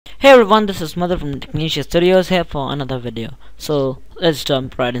Hey everyone, this is Mother from TechniciaStudios here for another video. So let's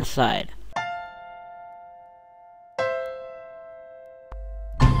jump right inside.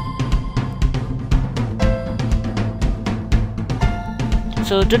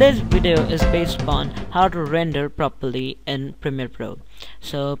 So today's video is based upon how to render properly in Premiere Pro.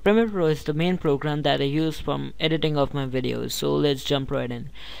 So Premiere Pro is the main program that I use from editing of my videos. So let's jump right in.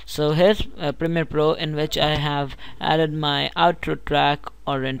 So here's Premiere Pro, in which I have added my outro track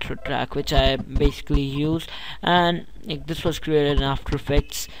or intro track, which I basically use, and this was created in After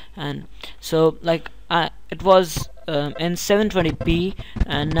Effects. And so it was in 720p,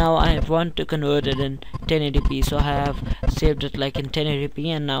 and now I want to convert it in 1080p, so I have saved it like in 1080p,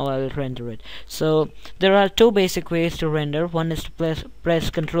 and now I will render it. So there are two basic ways to render. One is to press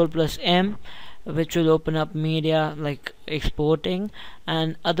Ctrl+M, which will open up media like exporting,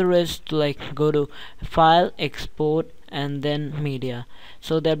 and other is to go to File, Export, and then Media.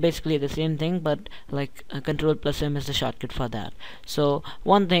 So they're basically the same thing, but Ctrl+M is the shortcut for that. So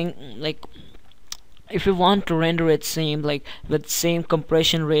one thing, if you want to render it with same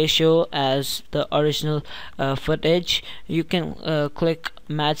compression ratio as the original footage, you can click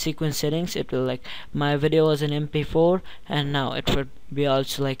match sequence settings. It will my video was in MP4, and now it would be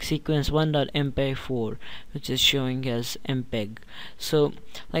also sequence 1.mp4, which is showing as MPEG. So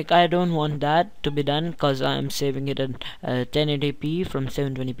I don't want that to be done because I'm saving it in 1080p from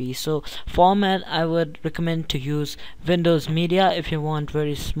 720p. So format, I would recommend to use Windows Media if you want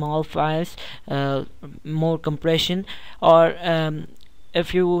very small files, more compression, or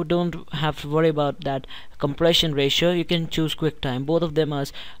if you don't have to worry about that compression ratio, you can choose QuickTime. Both of them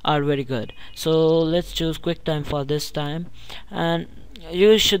are very good. So let's choose QuickTime for this time, and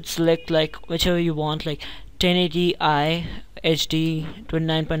you should select whichever you want, 1080i HD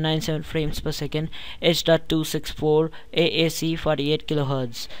 29.97 frames per second, H.264, AAC 48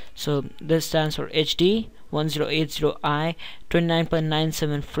 kHz. So this stands for HD 1080i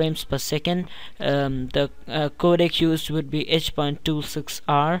 29.97 frames per second. The codec used would be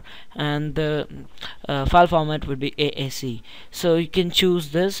H.26R, and the file format would be AAC. So you can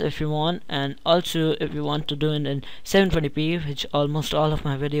choose this if you want, and also if you want to do it in 720p, which almost all of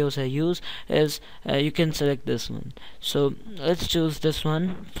my videos I use, is you can select this one. So let's choose this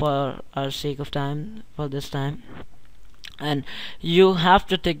one for our sake of time for this time. And you have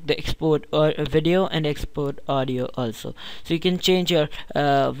to take the export or video and export audio also. So you can change your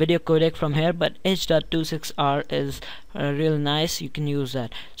video codec from here, but H.26R is real nice. You can use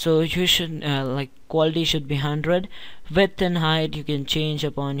that. So you should quality should be 100. Width and height you can change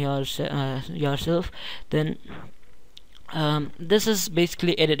upon yourself. Then this is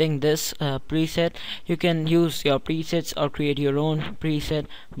basically editing this preset. You can use your presets or create your own preset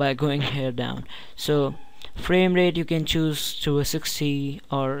by going here down. So frame rate you can choose to a 60,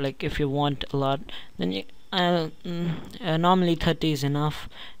 or if you want a lot, then you, normally 30 is enough,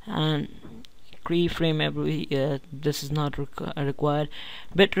 and keyframe every this is not required.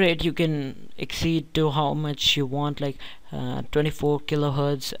 Bitrate you can exceed to how much you want, 24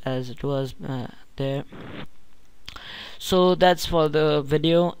 kilohertz as it was there. So that's for the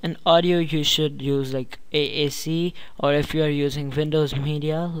video. And audio you should use AAC, or if you are using Windows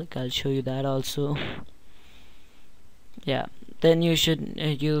Media, I'll show you that also. Yeah, then you should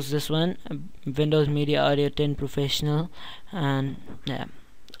use this one, Windows Media Audio 10 Professional, and yeah,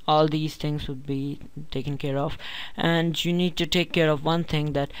 all these things would be taken care of. And you need to take care of one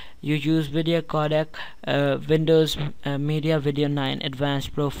thing, that you use video codec, Windows Media Video 9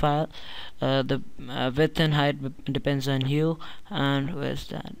 Advanced Profile. The width and height depends on you. And where's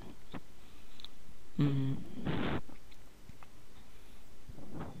that?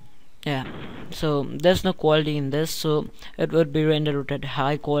 Yeah, so there's no quality in this, so it would be rendered at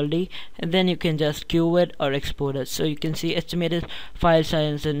high quality, and then you can just queue it or export it. So you can see estimated file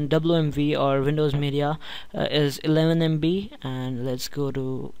size in WMV or Windows Media is 11 MB, and let's go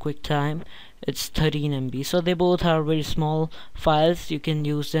to QuickTime, it's 13 MB. So they both are very small files. You can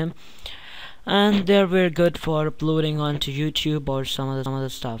use them, and they're very good for uploading onto YouTube or some other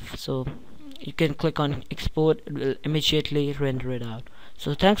stuff. So you can click on export, it will immediately render it out.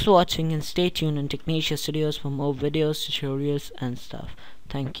 So thanks for watching, and stay tuned on Technicia Studios for more videos, tutorials and stuff.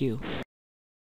 Thank you.